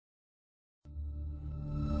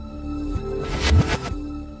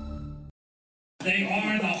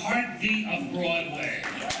Heartbeat of Broadway.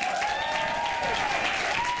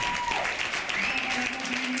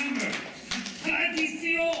 Remember,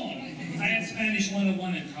 Tradición. I had Spanish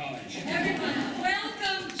 101 in college. Everyone,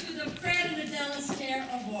 welcome to the Fred and Adele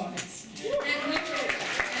Astaire Awards. That number,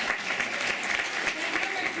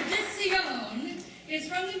 Tradición, is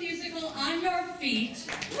from the musical On Your Feet.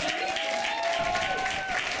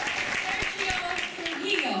 Sergio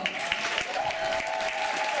Trujillo.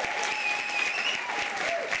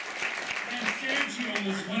 And Sergio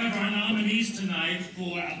is one of our nominees tonight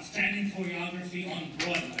for Outstanding Choreography on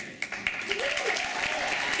Broadway.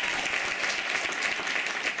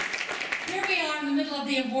 Here we are in the middle of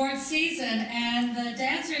the award season, and the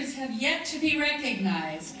dancers have yet to be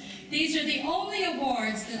recognized. These are the only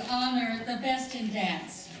awards that honor the best in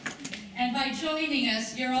dance. And by joining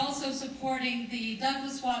us, you're also supporting the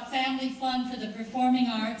Douglas Watt Family Fund for the Performing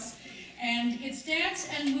Arts and its dance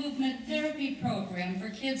and movement therapy program for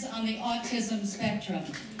kids on the autism spectrum.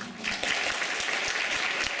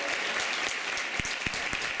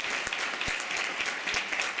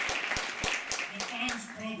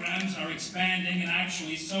 Programs are expanding, and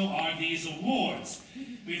actually so are these awards.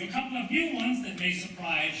 We have a couple of new ones that may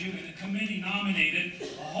surprise you, and the committee nominated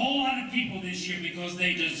a whole lot of people this year because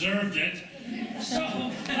they deserved it.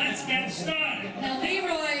 So let's get started. Now,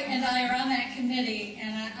 Leroy and I are on that committee,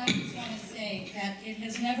 and I just want to say that it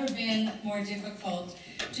has never been more difficult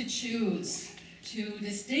to choose, to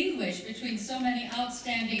distinguish between so many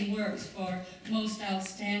outstanding works for most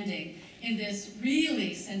outstanding in this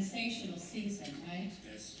really sensational season, right?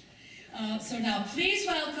 Yes. So now, please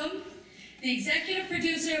welcome the executive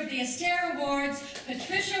producer of the Astaire Awards,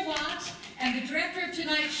 Patricia Watt, and the director of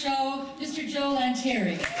tonight's show, Mr. Joe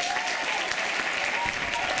Lantieri.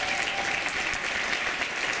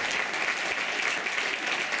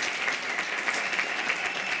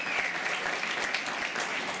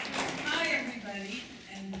 Hi, everybody,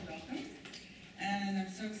 and welcome. And I'm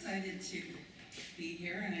so excited to be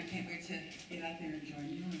here, and I can't wait to get out there and join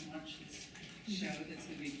you and watch this show that's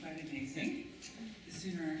going to be quite amazing. The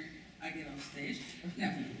sooner I get off stage. No.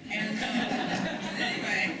 And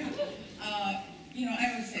anyway, you know,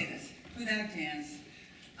 I always say this, without dance,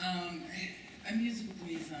 a musical to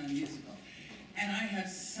me is not a musical. And I have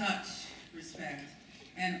such respect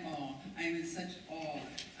and awe. I am in such awe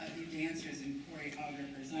of you dancers and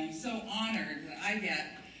choreographers. I'm so honored that I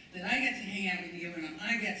get to hang out with you and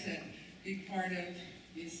I get to be part of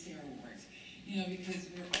the Astaire Awards. You know, because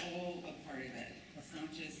we're all a part of it. It's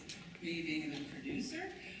not just me being the producer.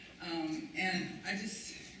 And I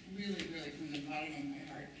just really, really, from the bottom of my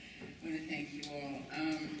heart, want to thank you all.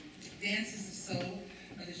 Dance is the soul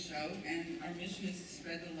of the show, and our mission is to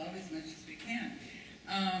spread the love as much as we can.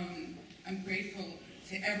 I'm grateful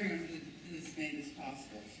to everyone who's made this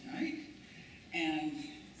possible tonight, and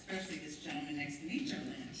especially this gentleman next to me, Joe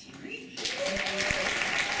Lantieri,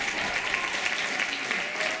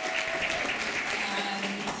 and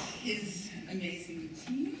his amazing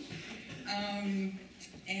team.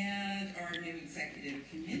 And our new executive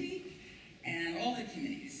committee, and all the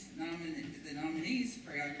committees, the nominees,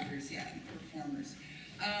 choreographers, yeah, and performers.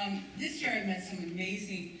 This year I met some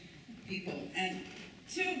amazing people, and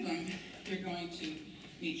two of them you're going to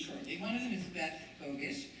meet shortly. One of them is Beth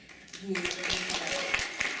Bogish, who is our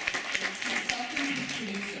consultant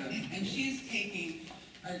producer, and she's taking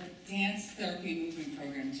our dance therapy movement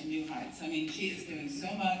program to new heights. I mean, she is doing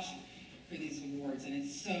so much for these awards, and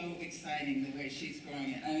it's so exciting the way she's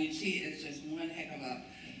growing it. I mean, she is just one heck of a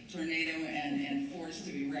tornado and force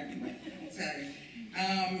to be reckoned with, I'll tell you.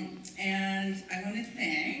 And I want to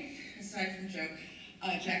thank, aside from Joe,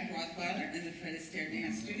 Jack Rothweiler and the Fred Astaire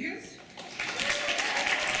Dance Studios.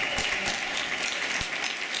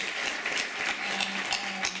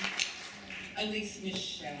 Elise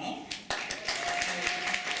Michelle.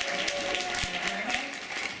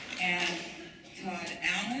 And Todd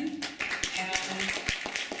Allen.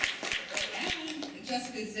 And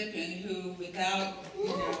Jessica Zippin, who, without, you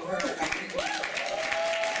know, her, I could not.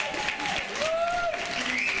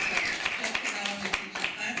 Jessica not only teaches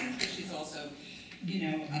classes, but she's also, you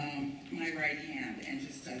know, my right hand and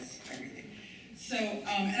just does everything. So,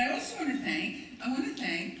 and I also want to thank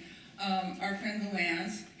our friend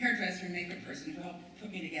Luann's hairdresser and makeup person who helped put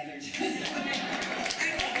me together. I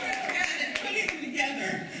almost putting it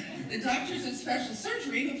together. The doctors of special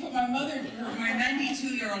surgery who put my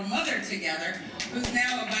 92-year-old mother together, who's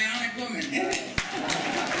now a bionic woman.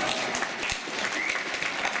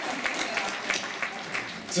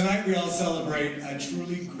 Tonight we all celebrate a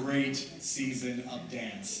truly great season of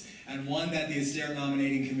dance. and one that the Astaire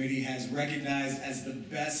Nominating Committee has recognized as the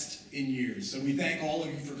best in years. So we thank all of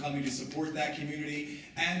you for coming to support that community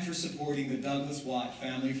and for supporting the Douglas Watt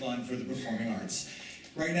Family Fund for the Performing Arts.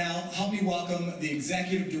 Right now, help me welcome the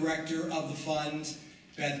Executive Director of the Fund,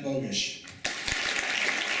 Beth Bogish.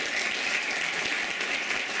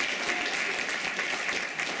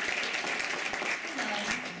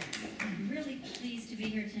 Be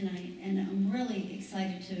here tonight, and I'm really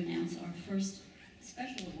excited to announce our first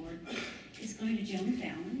special award is going to Joan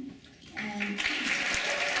Fallon. And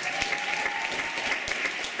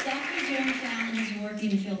Dr. Joan Fallon has been working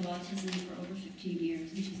in the field of autism for over 15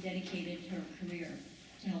 years, and she's dedicated her career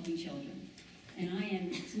to helping children.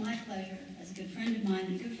 And it's my pleasure, as a good friend of mine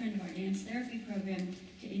and a good friend of our dance therapy program,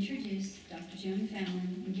 to introduce Dr. Joan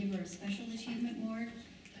Fallon and give her a Special Achievement Award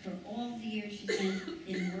for all the years she spent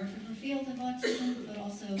in the work of her field of autism, but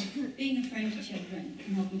also being a friend to children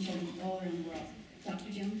and helping children all around the world.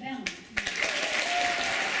 Dr. Joan Fallon.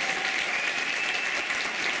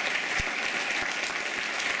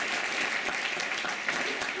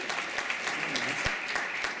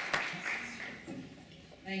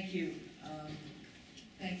 Thank you.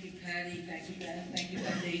 Thank you, Patty. Thank you, Beth. Thank you,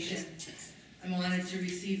 Foundation. I'm honored to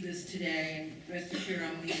receive this today, and rest assured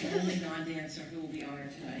I'm the only non-dancer who will be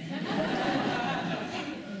honored tonight.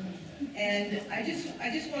 And I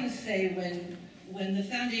just want to say, when the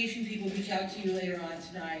Foundation people reach out to you later on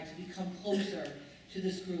tonight to become closer to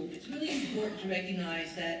this group, it's really important to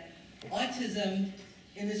recognize that autism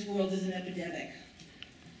in this world is an epidemic.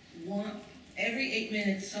 Every 8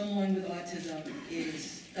 minutes, someone with autism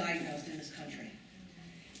is diagnosed in this country.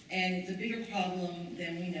 And it's a bigger problem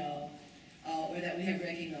than we know, or that we have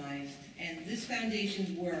recognized. And this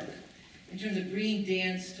foundation's work, in terms of bringing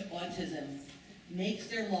dance to autism, makes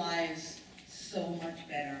their lives so much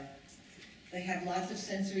better. They have lots of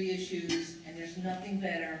sensory issues, and there's nothing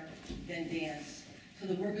better than dance. So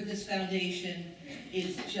the work of this foundation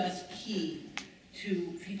is just key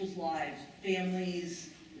to people's lives, families,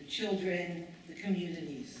 the children, the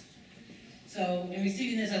communities. So in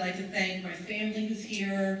receiving this, I'd like to thank my family who's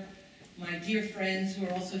here, my dear friends who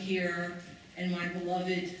are also here, and my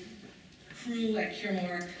beloved crew at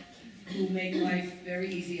Curemark who make life very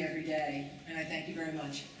easy every day. And I thank you very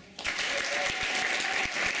much.